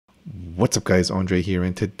What's up guys, Andre here,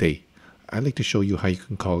 and today I'd like to show you how you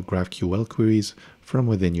can call GraphQL queries from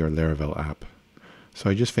within your Laravel app. So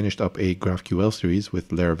I just finished up a GraphQL series with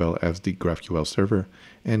Laravel as the GraphQL server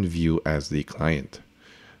and Vue as the client.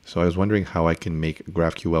 So I was wondering how I can make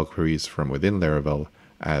GraphQL queries from within Laravel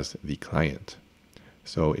as the client.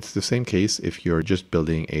 So it's the same case if you're just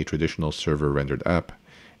building a traditional server rendered app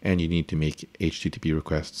and you need to make HTTP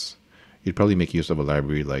requests. You'd probably make use of a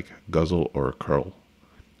library like Guzzle or curl.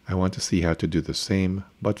 I want to see how to do the same,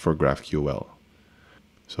 but for GraphQL.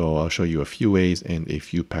 So I'll show you a few ways and a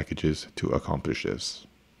few packages to accomplish this.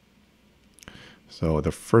 So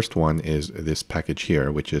the first one is this package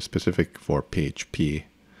here, which is specific for PHP.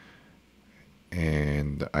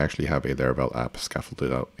 And I actually have a Laravel app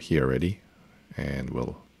scaffolded out here already, and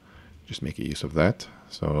we'll just make use of that.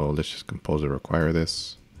 So let's just compose and require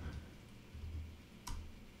this.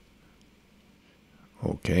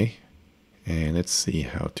 Okay. And let's see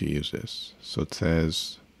how to use this. So it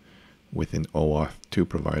says within OAuth 2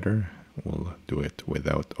 provider, we'll do it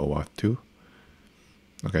without OAuth 2.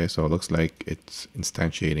 Okay, so it looks like it's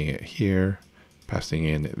instantiating it here, passing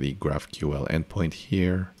in the GraphQL endpoint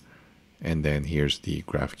here, and then here's the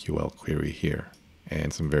GraphQL query here,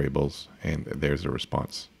 and some variables, and there's the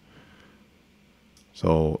response.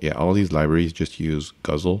 So yeah, all these libraries just use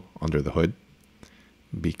Guzzle under the hood,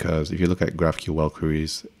 because if you look at GraphQL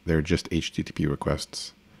queries, they're just HTTP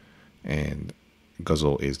requests, and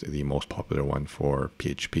Guzzle is the most popular one for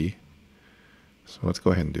PHP. So let's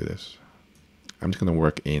go ahead and do this. I'm just going to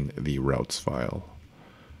work in the routes file.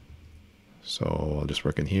 So I'll just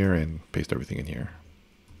work in here and paste everything in here.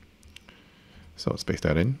 So let's paste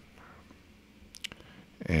that in.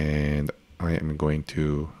 And I am going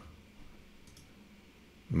to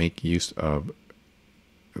make use of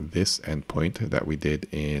this endpoint that we did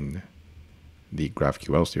in the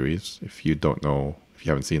GraphQL series. If you don't know, if you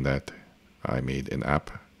haven't seen that, I made an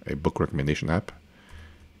app, a book recommendation app,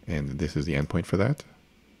 and this is the endpoint for that.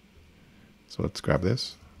 So let's grab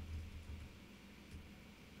this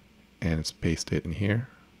and let's paste it in here.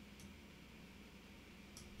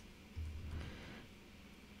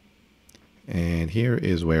 And here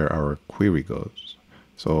is where our query goes.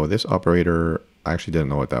 So this operator, I actually didn't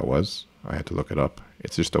know what that was. I had to look it up.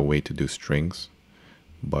 It's just a way to do strings,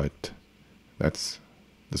 but that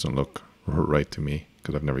doesn't look right to me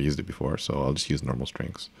because I've never used it before. So I'll just use normal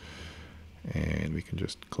strings, and we can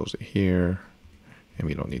just close it here, and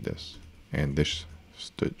we don't need this. And this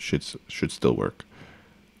should still work.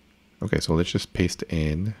 Okay, so let's just paste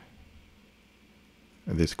in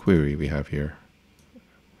this query we have here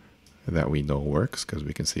that we know works because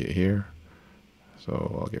we can see it here.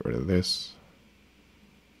 So I'll get rid of this.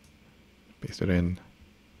 Paste it in,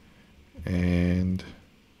 and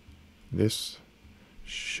this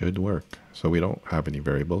should work. So we don't have any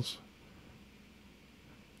variables,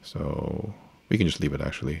 so we can just leave it.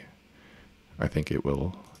 Actually, I think it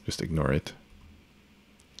will just ignore it.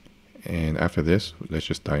 And after this, let's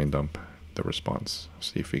just die and dump the response,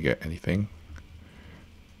 see if we get anything.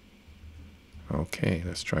 Okay,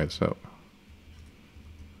 let's try this out.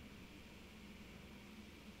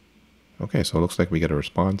 Okay, so it looks like we get a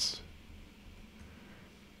response.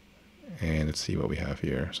 And let's see what we have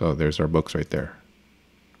here. So there's our books right there.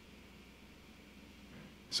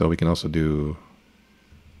 So we can also do,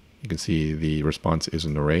 you can see the response is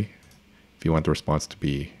an array. If you want the response to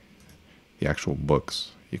be the actual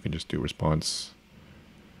books, you can just do response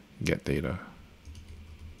get data.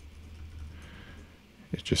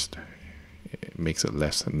 It makes it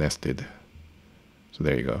less nested. So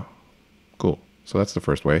there you go. Cool. So that's the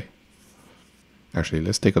first way. Actually,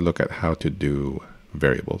 let's take a look at how to do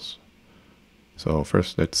variables. So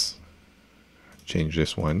first, let's change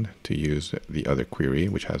this one to use the other query,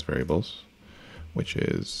 which has variables, which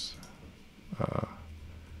is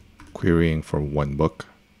querying for one book.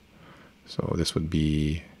 So this would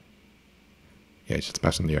be, yeah, just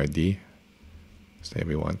pass in the ID. Say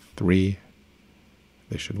we want 3.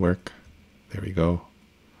 This should work. There we go.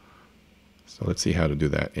 So let's see how to do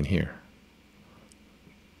that in here.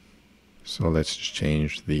 So let's just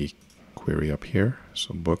change the query up here.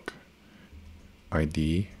 So book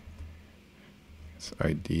ID, it's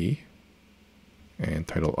ID, and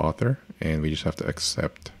title author, and we just have to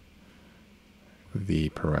accept the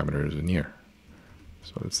parameters in here.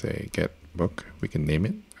 So let's say get book. We can name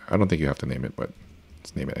it. I don't think you have to name it, but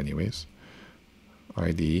let's name it anyways.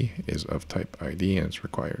 ID is of type ID and it's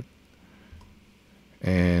required.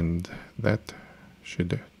 And that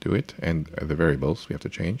should do it. And the variables we have to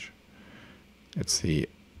change. Let's see,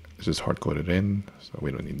 this is hard coded in, so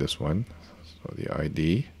we don't need this one. So the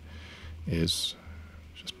ID is,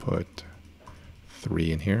 just put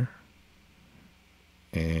 3 in here.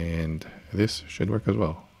 And this should work as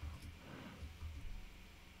well.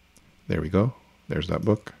 There we go. There's that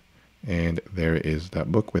book. And there is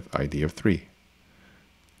that book with ID of 3.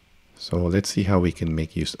 So let's see how we can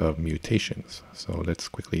make use of mutations. So let's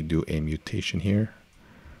quickly do a mutation here.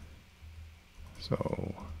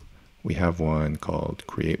 So we have one called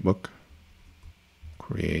create book,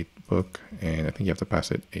 and I think you have to pass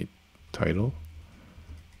it a title,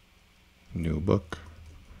 new book,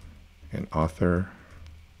 an author,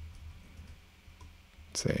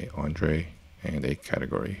 say Andre, and a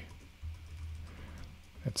category.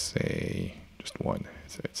 Let's say just one.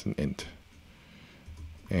 It's an int.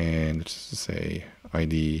 And let's just say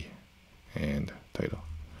ID and title.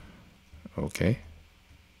 Okay.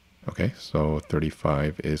 Okay, so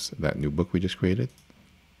 35 is that new book we just created.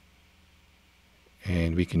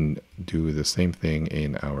 And we can do the same thing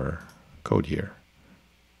in our code here.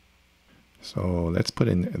 So let's put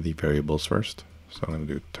in the variables first. So I'm going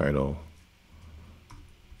to do title,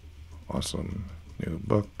 awesome new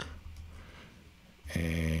book,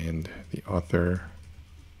 and the author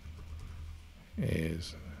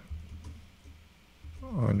is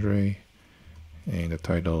Andre, and the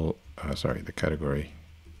title, the category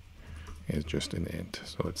is just an int.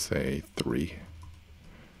 So let's say 3.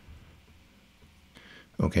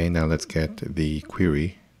 Okay, now let's get the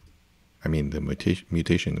query, the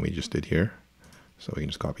mutation we just did here. So we can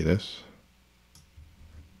just copy this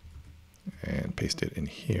and paste it in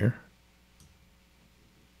here.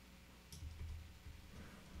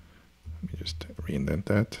 Let me just reindent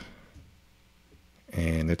that.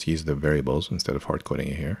 And let's use the variables instead of hard coding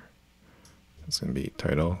it here. It's going to be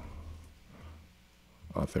title,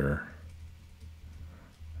 author,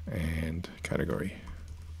 and category.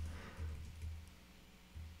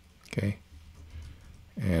 Okay.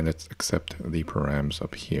 And let's accept the params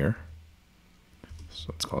up here. So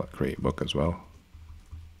let's call it create book as well.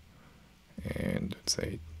 And let's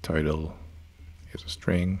say title is a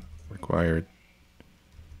string required,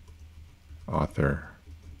 author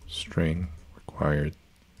string required,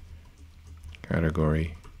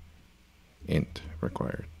 category int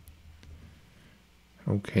required.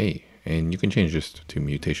 Okay, and you can change this to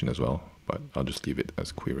mutation as well, but I'll just leave it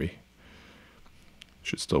as query.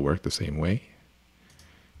 Should still work the same way.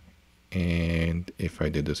 And if I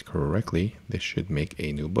did this correctly, this should make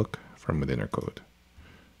a new book from within our code.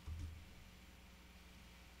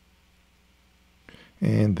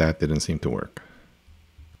 And that didn't seem to work.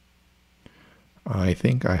 I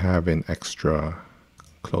think I have an extra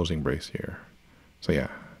closing brace here. So yeah,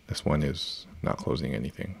 this one is not closing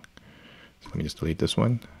anything. So let me just delete this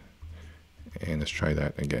one. And let's try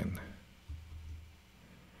that again.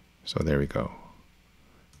 So there we go.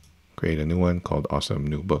 Create a new one called awesome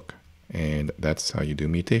new book. And that's how you do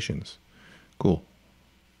mutations. Cool.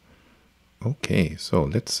 Okay, so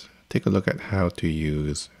let's take a look at how to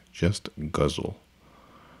use just Guzzle.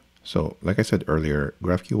 So like I said earlier,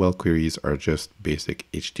 GraphQL queries are just basic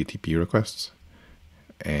HTTP requests,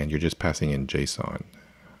 and you're just passing in JSON.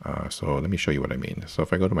 So let me show you what I mean. So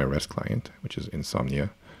if I go to my REST client, which is Insomnia,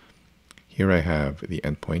 here I have the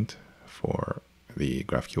endpoint for the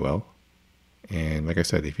GraphQL. And like I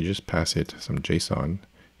said, if you just pass it some JSON,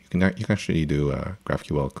 you can actually do a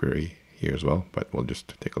GraphQL query here as well, but we'll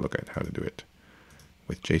just take a look at how to do it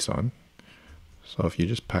with JSON. So if you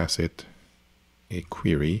just pass it a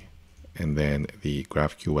query and then the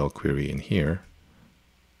GraphQL query in here.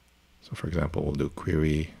 So for example, we'll do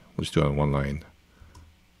query, we'll just do it on one line,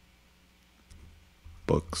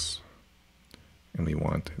 books, and we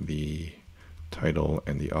want the title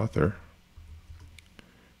and the author.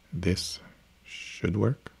 This should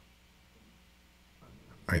work.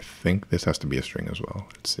 I think this has to be a string as well.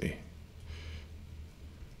 Let's see.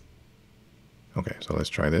 Okay, so let's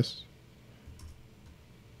try this.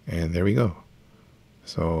 And there we go.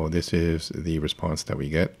 So this is the response that we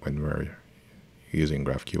get when we're using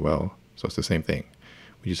GraphQL. So it's the same thing.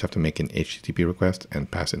 We just have to make an HTTP request and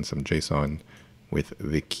pass in some JSON with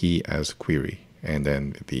the key as query and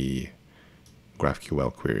then the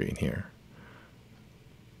GraphQL query in here.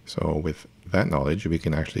 So with that knowledge, we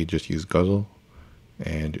can actually just use Guzzle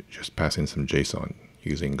and just pass in some JSON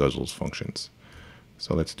using Guzzle's functions.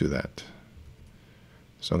 So let's do that.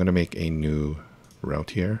 So I'm going to make a new route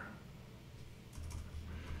here.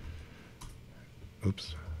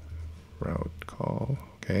 Oops, route call,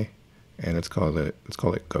 okay. And let's call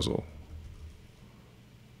it Guzzle.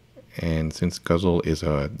 And since Guzzle is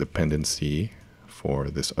a dependency for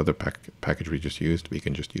this other package we just used, we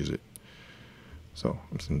can just use it. So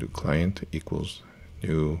I'm just going to do client equals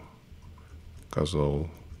new Guzzle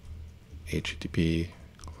HTTP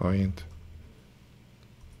client.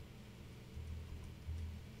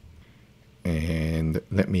 And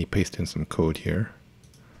let me paste in some code here.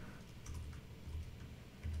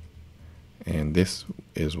 And this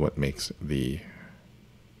is what makes the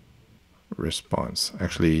response.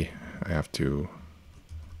 Actually, I have to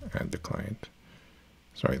add the client.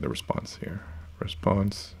 Sorry, the response here.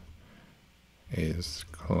 Response is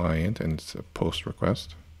client, and it's a post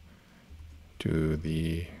request to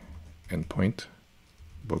the endpoint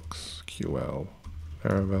books QL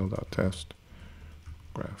Laravel.test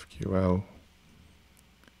GraphQL,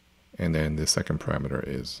 and then the second parameter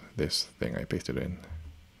is this thing I pasted in.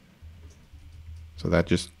 So that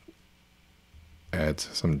just adds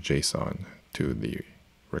some JSON to the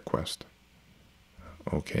request.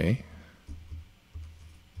 Okay.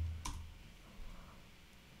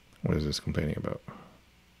 What is this complaining about?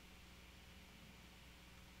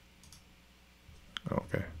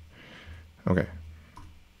 Okay. Okay.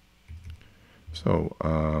 So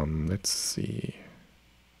let's see.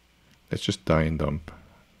 Let's just die and dump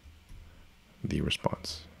the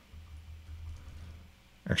response.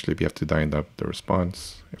 Actually, we have to die and dump the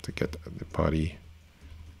response. We have to get the body,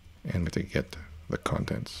 and we have to get the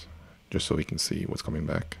contents, just so we can see what's coming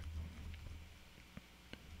back.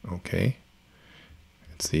 Okay.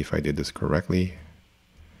 Let's see if I did this correctly.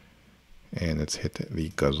 And let's hit the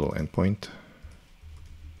Guzzle endpoint.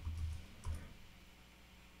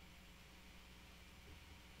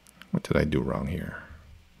 What did I do wrong here?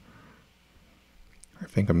 I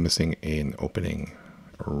think I'm missing an opening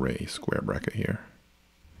array square bracket here,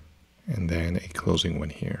 and then a closing one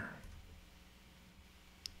here.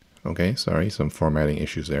 Okay, sorry, some formatting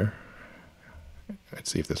issues there. Let's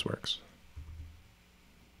see if this works.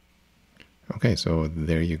 Okay, so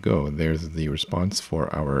there you go. There's the response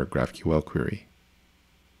for our GraphQL query.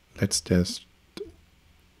 Let's just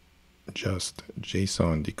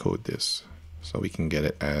JSON decode this so we can get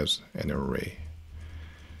it as an array.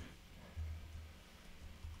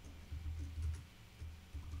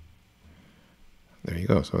 There you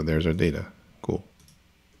go. So there's our data. Cool.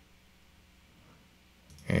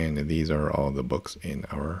 And these are all the books in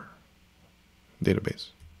our database.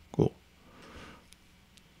 Cool.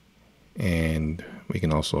 And we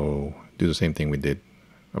can also do the same thing we did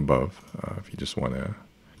above. If you just want to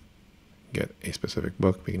get a specific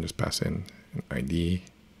book, we can just pass in an ID.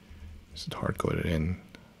 Just hard code it in.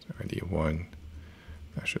 So ID 1.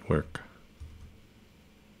 That should work.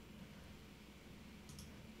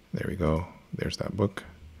 There we go. There's that book.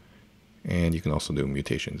 And you can also do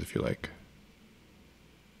mutations if you like.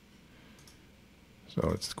 So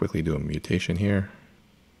let's quickly do a mutation here.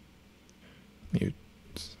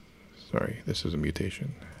 Sorry, this is a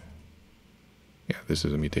mutation. Yeah, this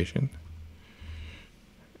is a mutation.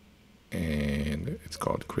 And it's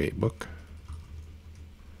called create book.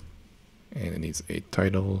 And it needs a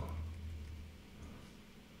title.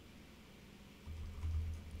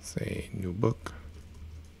 Say new book.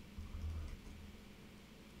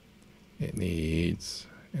 It needs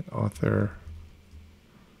an author.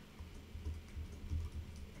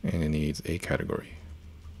 And it needs a category.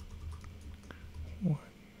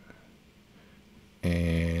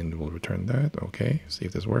 And we'll return that. Okay, see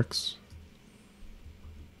if this works.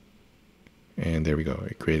 And there we go.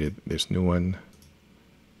 It created this new one.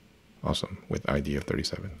 Awesome, with ID of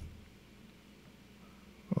 37.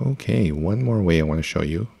 Okay, one more way I want to show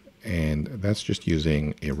you, and that's just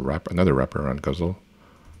using another wrapper on Guzzle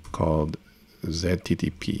called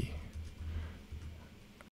ZTTP.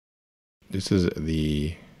 This is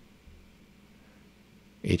the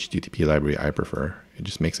HTTP library I prefer. It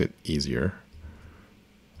just makes it easier.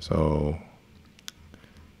 So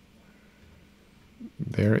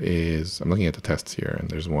I'm looking at the tests here, and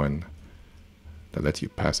there's one that lets you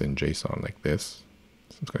pass in JSON like this.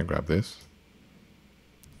 So I'm just going to grab this.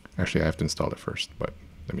 Actually, I have to install it first, but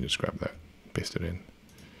let me just grab that, paste it in.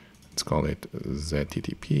 Let's call it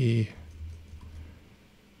ZTTP.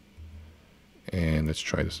 And let's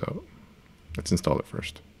try this out. Let's install it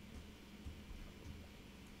first.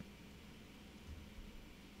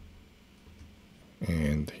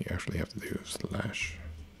 And you actually have to do /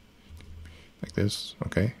 like this,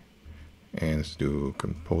 okay? And let's do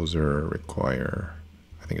composer require,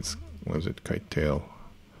 I think it's, what is it, kitetail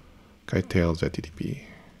ZTTP.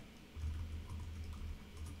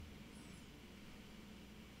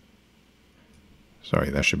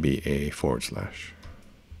 Sorry, that should be a /.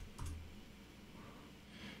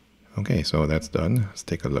 Okay, so that's done. Let's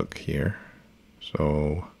take a look here.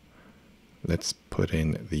 So let's put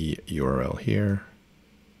in the URL here.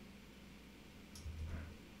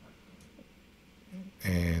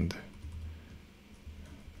 And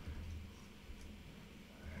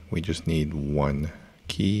we just need one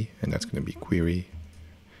key, and that's going to be query.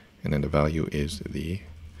 and then the value is the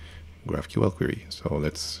GraphQL query. So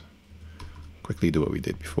let's quickly do what we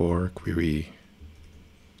did before. Query,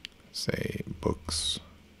 say books,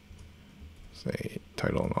 say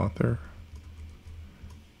title and author,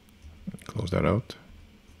 close that out,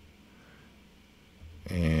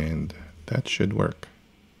 and that should work.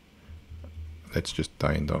 Let's just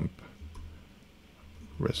die and dump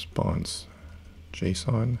response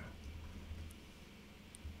JSON,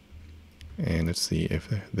 and let's see if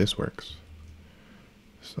this works.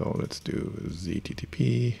 So let's do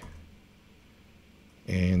ZTTP,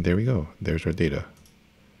 and there we go. There's our data.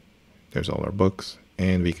 There's all our books,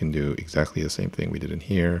 and we can do exactly the same thing we did in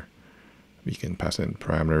here. We can pass in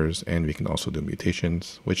parameters, and we can also do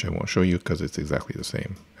mutations, which I won't show you because it's exactly the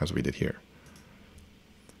same as we did here.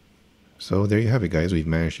 So there you have it, guys. We've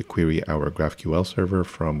managed to query our GraphQL server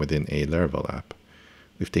from within a Laravel app.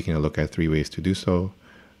 We've taken a look at 3 ways to do so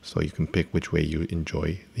you can pick which way you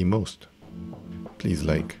enjoy the most. Please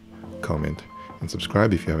like, comment, and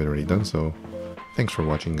subscribe if you haven't already done so. Thanks for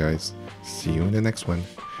watching, guys. See you in the next one.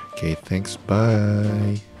 Okay, thanks.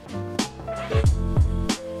 Bye.